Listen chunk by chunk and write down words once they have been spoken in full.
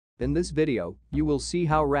In this video, you will see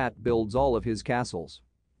how Rat builds all of his castles.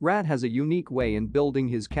 Rat has a unique way in building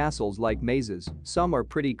his castles like mazes, some are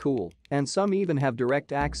pretty cool, and some even have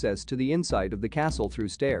direct access to the inside of the castle through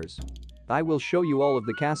stairs. I will show you all of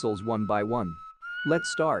the castles one by one.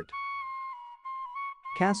 Let's start.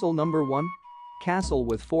 Castle number 1. Castle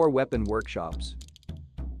with 4 weapon workshops.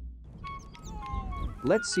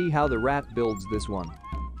 Let's see how the Rat builds this one.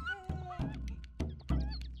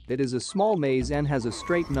 It is a small maze and has a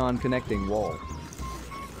straight non-connecting wall.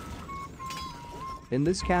 In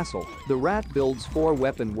this castle, the Rat builds 4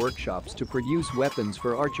 weapon workshops to produce weapons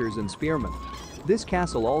for archers and spearmen. This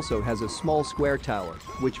castle also has a small square tower,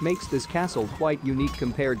 which makes this castle quite unique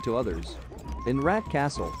compared to others. In Rat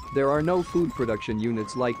Castle, there are no food production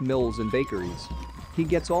units like mills and bakeries. He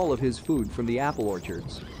gets all of his food from the apple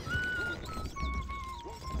orchards.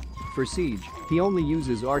 For siege, he only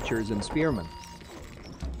uses archers and spearmen.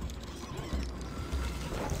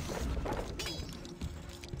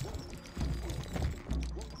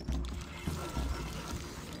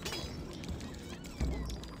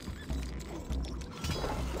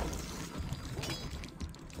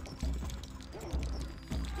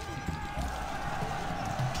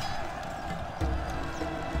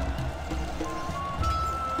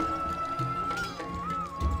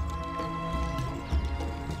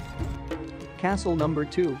 Castle number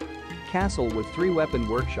 2. Castle with 3 weapon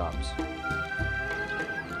workshops.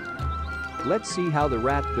 Let's see how the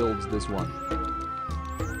Rat builds this one.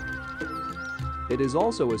 It is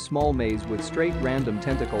also a small maze with straight random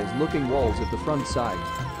tentacles looking walls at the front side.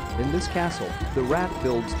 In this castle, the Rat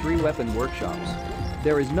builds 3 weapon workshops.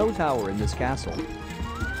 There is no tower in this castle.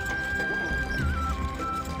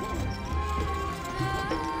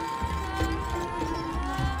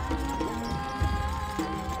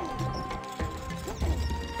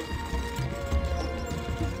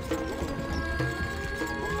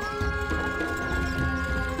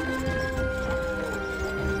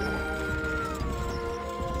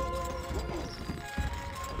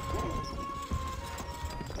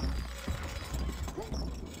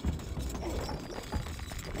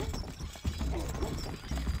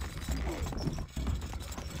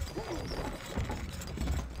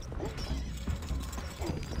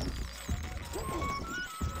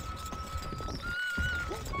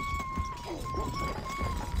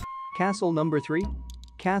 Castle number 3.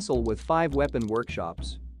 Castle with 5 weapon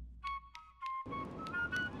workshops.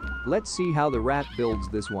 Let's see how the Rat builds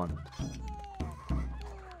this one.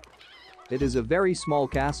 It is a very small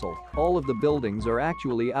castle, all of the buildings are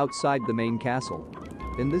actually outside the main castle.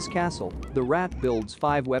 In this castle, the Rat builds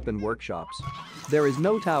 5 weapon workshops. There is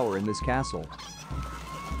no tower in this castle.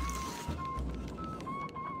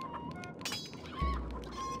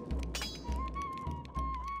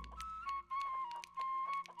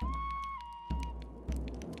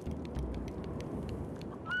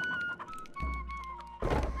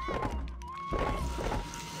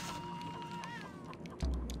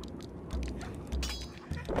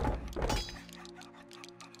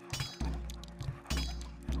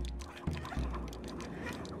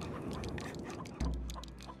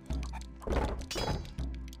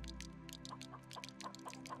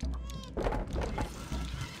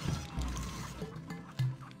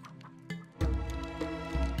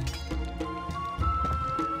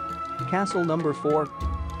 Castle number 4.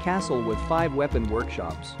 Castle with 5 weapon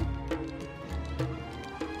workshops.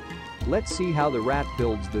 Let's see how the Rat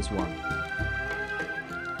builds this one.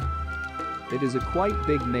 It is a quite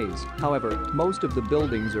big maze, however, most of the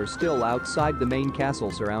buildings are still outside the main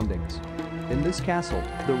castle surroundings. In this castle,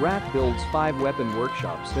 the Rat builds 5 weapon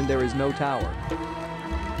workshops and there is no tower.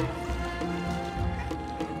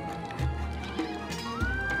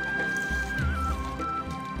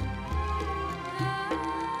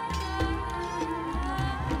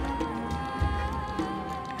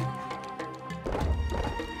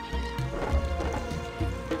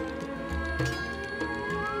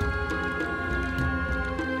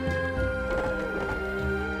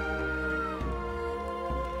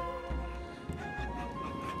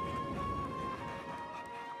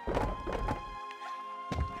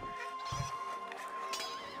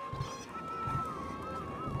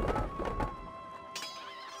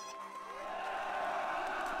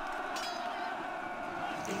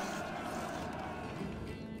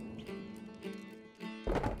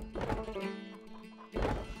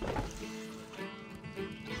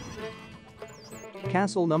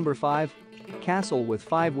 Castle number 5. Castle with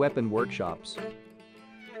 5 weapon workshops.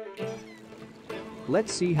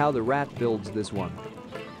 Let's see how the Rat builds this one.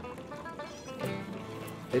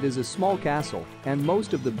 It is a small castle, and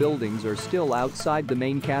most of the buildings are still outside the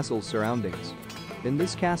main castle surroundings. In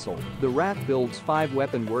this castle, the rat builds 5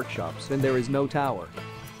 weapon workshops and there is no tower.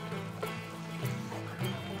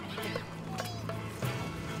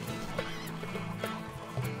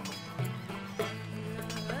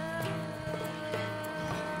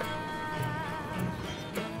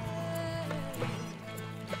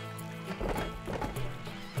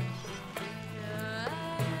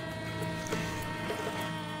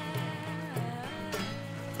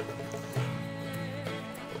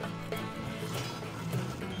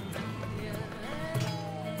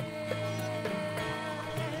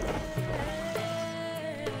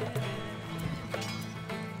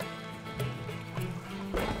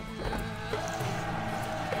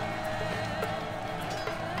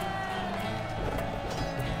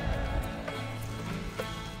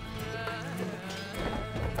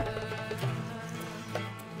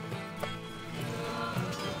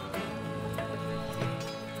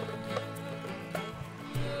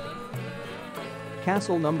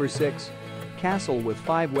 Castle number 6. Castle with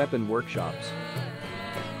 5 weapon workshops.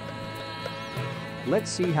 Let's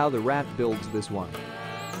see how the rat builds this one.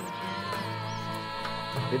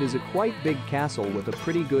 It is a quite big castle with a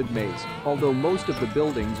pretty good maze, although most of the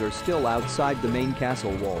buildings are still outside the main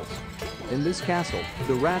castle walls. In this castle,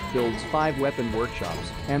 the rat builds 5 weapon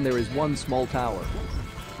workshops, and there is 1 small tower.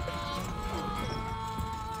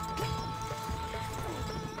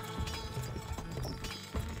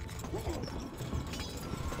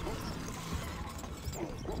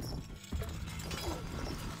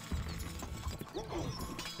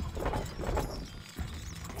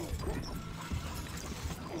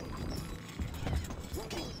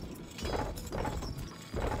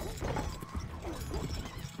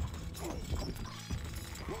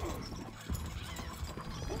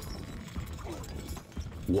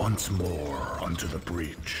 Once more unto the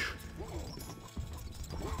breach.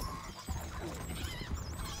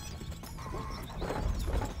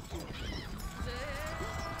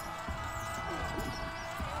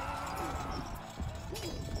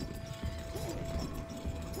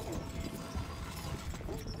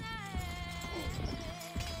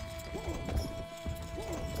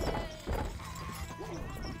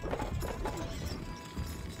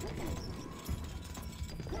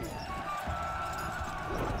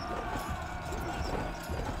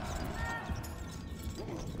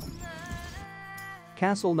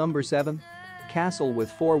 Castle number 7. Castle with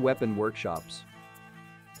 4 weapon workshops.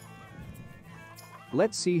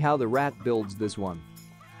 Let's see how the rat builds this one.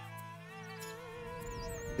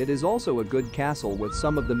 It is also a good castle with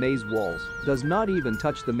some of the maze walls, does not even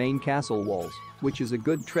touch the main castle walls, which is a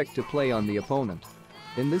good trick to play on the opponent.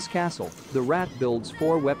 In this castle, the rat builds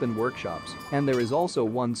 4 weapon workshops, and there is also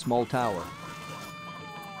 1 small tower.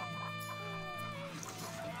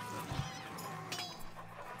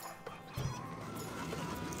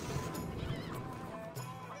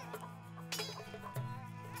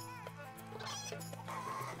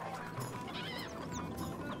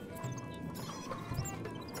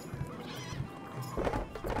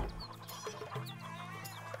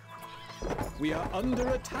 We are under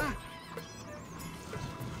attack.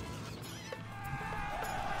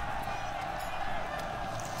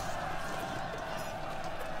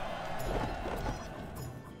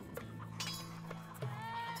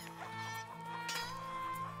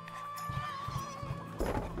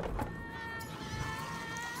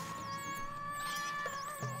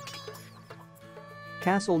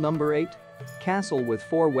 Castle number 8. Castle with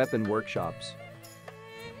 4 weapon workshops.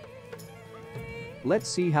 Let's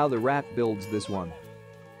see how the rat builds this one.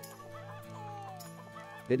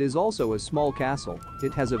 It is also a small castle,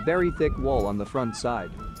 it has a very thick wall on the front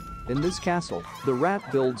side. In this castle, the rat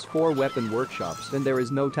builds 4 weapon workshops and there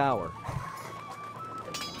is no tower.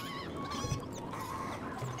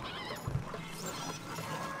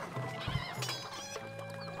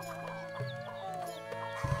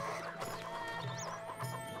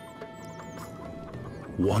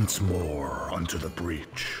 Once more unto the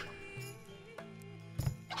breach.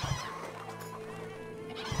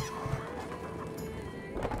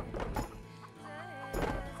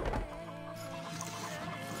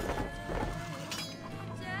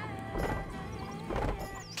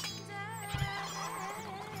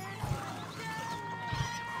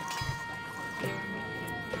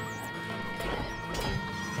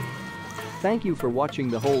 Thank you for watching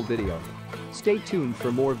the whole video. Stay tuned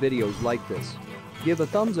for more videos like this. Give a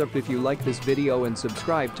thumbs up if you like this video and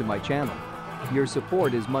subscribe to my channel. Your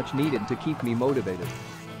support is much needed to keep me motivated.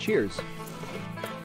 Cheers.